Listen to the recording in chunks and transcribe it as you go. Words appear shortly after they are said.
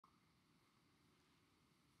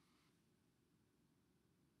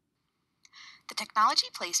The Technology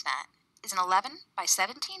Placemat is an 11 by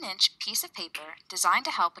 17-inch piece of paper designed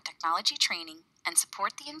to help with technology training and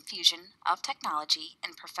support the infusion of technology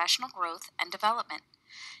in professional growth and development.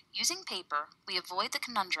 Using paper, we avoid the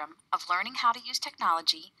conundrum of learning how to use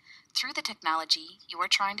technology through the technology you are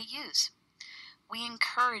trying to use. We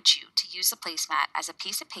encourage you to use the placemat as a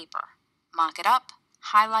piece of paper, mock it up,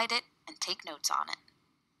 highlight it, and take notes on it.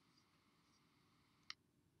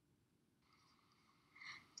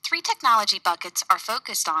 3 technology buckets are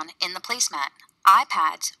focused on in the placemat: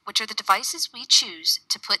 iPads, which are the devices we choose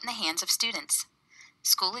to put in the hands of students;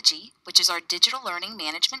 Schoology, which is our digital learning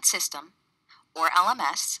management system, or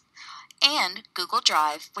LMS; and Google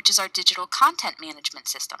Drive, which is our digital content management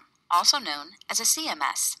system, also known as a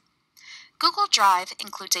CMS. Google Drive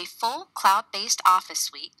includes a full cloud-based Office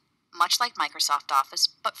suite, much like Microsoft Office,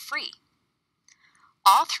 but free.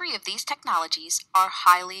 All 3 of these technologies are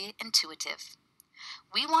highly intuitive.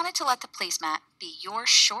 We wanted to let the placemat be your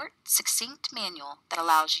short, succinct manual that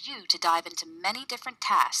allows you to dive into many different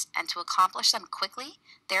tasks and to accomplish them quickly,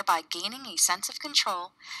 thereby gaining a sense of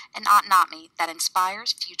control and autonomy that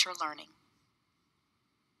inspires future learning.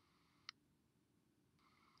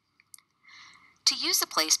 To use the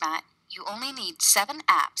placemat, you only need 7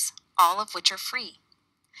 apps, all of which are free.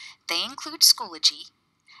 They include Schoology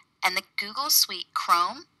and the Google Suite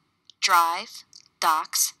Chrome, Drive,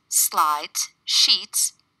 Docs, Slides,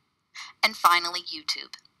 Sheets, and finally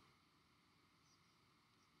YouTube.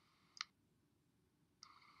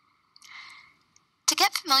 To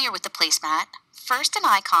get familiar with the placemat, first an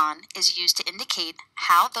icon is used to indicate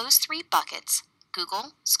how those 3 buckets,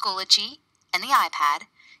 Google, Schoology, and the iPad,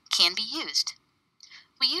 can be used.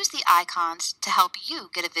 We use the icons to help you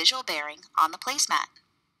get a visual bearing on the placemat.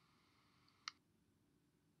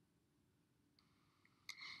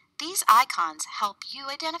 These icons help you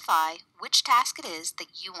identify which task it is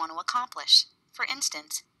that you want to accomplish, for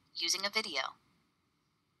instance, using a video.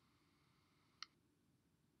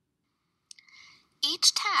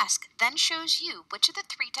 Each task then shows you which of the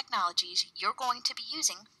 3 technologies you're going to be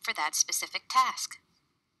using for that specific task.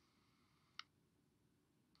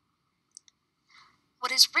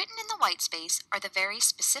 What is written in the white space are the very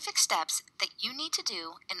specific steps that you need to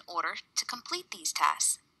do in order to complete these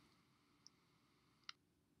tasks.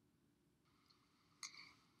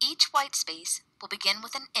 Each white space will begin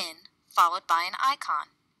with an "in" followed by an icon.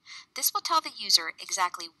 This will tell the user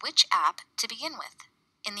exactly which app to begin with.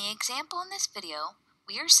 In the example in this video,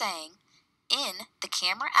 we are saying "in the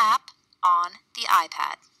camera app on the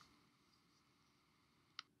iPad."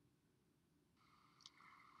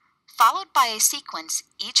 Followed by a sequence,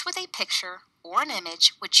 each with a picture or an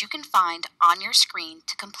image which you can find on your screen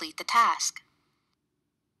to complete the task.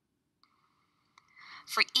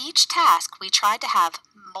 For each task, we tried to have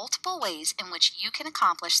multiple ways in which you can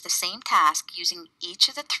accomplish the same task using each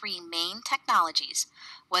of the 3 main technologies,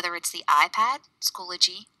 whether it's the iPad,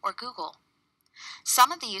 Schoology, or Google.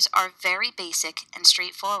 Some of these are very basic and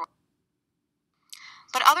straightforward,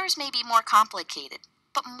 but others may be more complicated,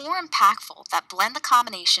 but more impactful, that blend the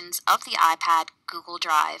combinations of the iPad, Google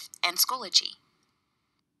Drive, and Schoology.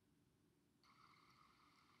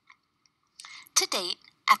 To date,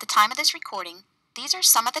 at the time of this recording, these are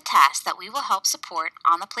some of the tasks that we will help support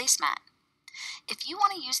on the placemat. If you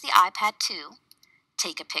want to use the iPad too,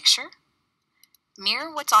 take a picture,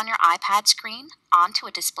 mirror what's on your iPad screen onto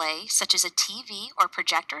a display such as a TV or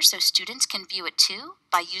projector so students can view it too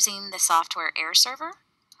by using the software Air Server,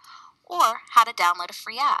 or how to download a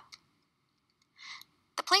free app.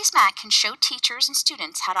 The placemat can show teachers and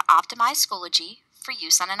students how to optimize Schoology for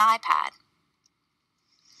use on an iPad.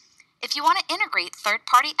 If you want to integrate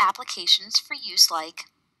third-party applications for use, like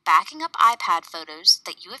backing up iPad photos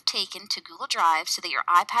that you have taken to Google Drive so that your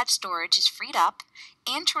iPad storage is freed up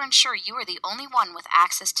and to ensure you are the only one with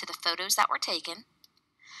access to the photos that were taken,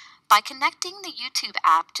 by connecting the YouTube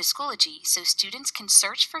app to Schoology so students can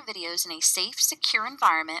search for videos in a safe, secure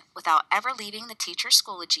environment without ever leaving the teacher's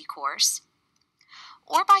Schoology course,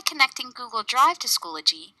 or by connecting Google Drive to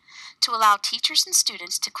Schoology to allow teachers and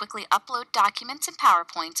students to quickly upload documents and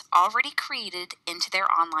PowerPoints already created into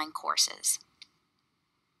their online courses.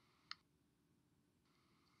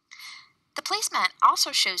 The placemat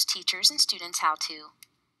also shows teachers and students how to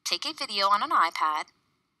take a video on an iPad,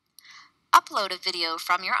 upload a video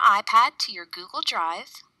from your iPad to your Google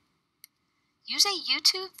Drive, use a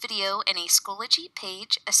YouTube video in a Schoology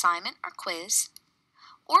page, assignment, or quiz,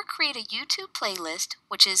 or create a YouTube playlist,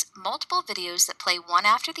 which is multiple videos that play one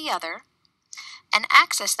after the other, and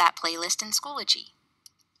access that playlist in Schoology.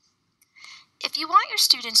 If you want your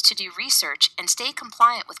students to do research and stay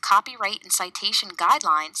compliant with copyright and citation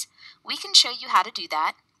guidelines, we can show you how to do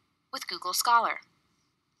that with Google Scholar.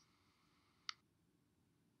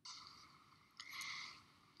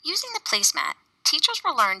 Using the placemat, teachers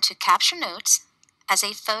will learn to capture notes as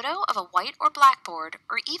a photo of a white or blackboard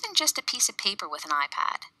or even just a piece of paper with an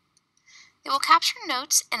iPad. They will capture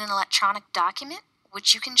notes in an electronic document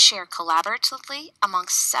which you can share collaboratively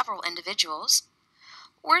amongst several individuals,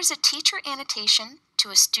 or as a teacher annotation to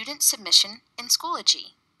a student submission in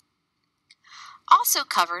Schoology. Also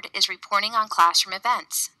covered is reporting on classroom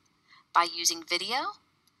events by using video,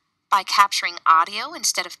 by capturing audio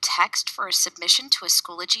instead of text for a submission to a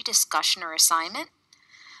Schoology discussion or assignment,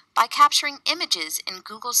 by capturing images in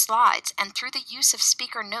Google Slides and through the use of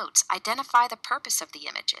speaker notes, identify the purpose of the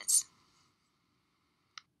images.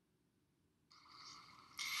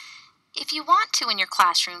 If you want to in your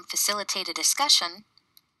classroom facilitate a discussion,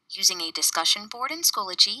 using a discussion board in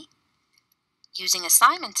Schoology, using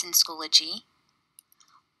assignments in Schoology,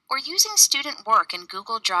 or using student work in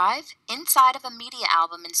Google Drive inside of a media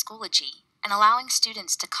album in Schoology and allowing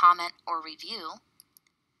students to comment or review.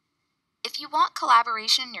 If you want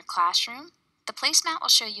collaboration in your classroom, the placemat will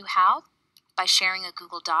show you how by sharing a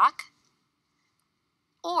Google Doc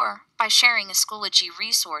or by sharing a Schoology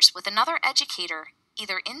resource with another educator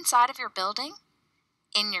either inside of your building,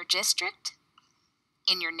 in your district,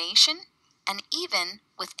 in your nation, and even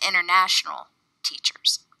with international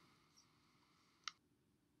teachers.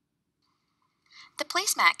 The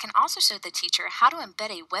placemat can also show the teacher how to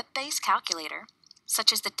embed a web-based calculator,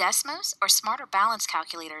 such as the Desmos or Smarter Balance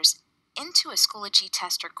calculators, into a Schoology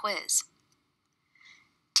test or quiz.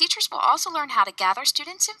 Teachers will also learn how to gather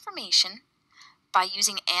students' information by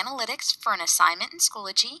using analytics for an assignment in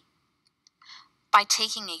Schoology, by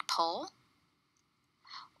taking a poll,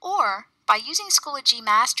 or by using Schoology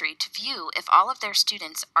Mastery to view if all of their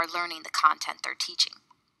students are learning the content they're teaching.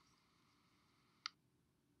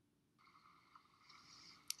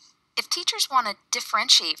 If teachers want to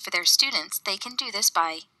differentiate for their students, they can do this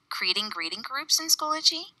by creating grading groups in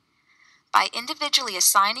Schoology, by individually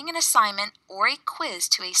assigning an assignment or a quiz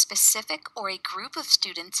to a specific or a group of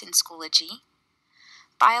students in Schoology,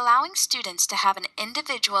 by allowing students to have an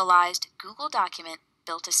individualized Google document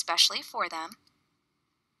built especially for them.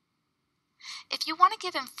 If you want to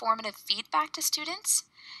give informative feedback to students,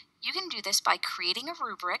 you can do this by creating a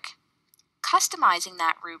rubric, customizing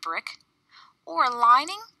that rubric, or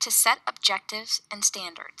aligning to set objectives and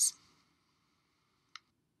standards.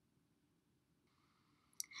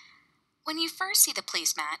 When you first see the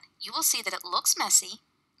placemat, you will see that it looks messy,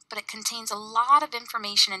 but it contains a lot of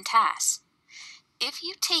information and tasks. If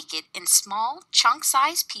you take it in small,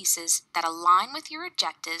 chunk-sized pieces that align with your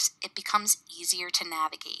objectives, it becomes easier to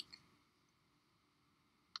navigate.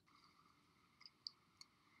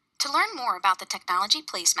 To learn more about the technology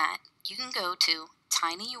placemat, you can go to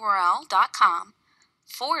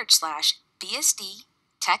tinyurl.com/BSD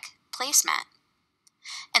Tech Placemat.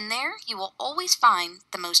 And there you will always find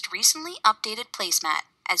the most recently updated placemat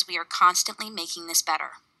as we are constantly making this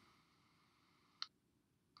better.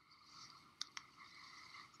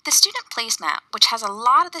 The student placemat, which has a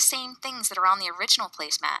lot of the same things that are on the original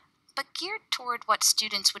placemat, but geared toward what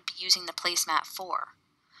students would be using the placemat for.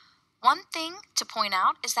 One thing to point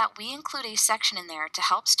out is that we include a section in there to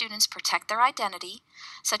help students protect their identity,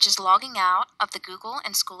 such as logging out of the Google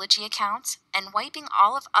and Schoology accounts and wiping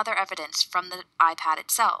all of other evidence from the iPad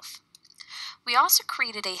itself. We also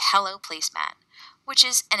created a Hello placemat, which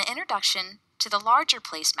is an introduction to the larger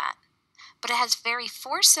placemat, but it has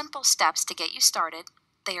four simple steps to get you started.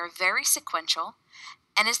 They are very sequential,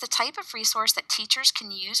 and is the type of resource that teachers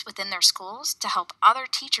can use within their schools to help other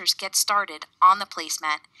teachers get started on the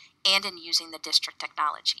placemat and in using the district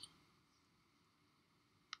technology.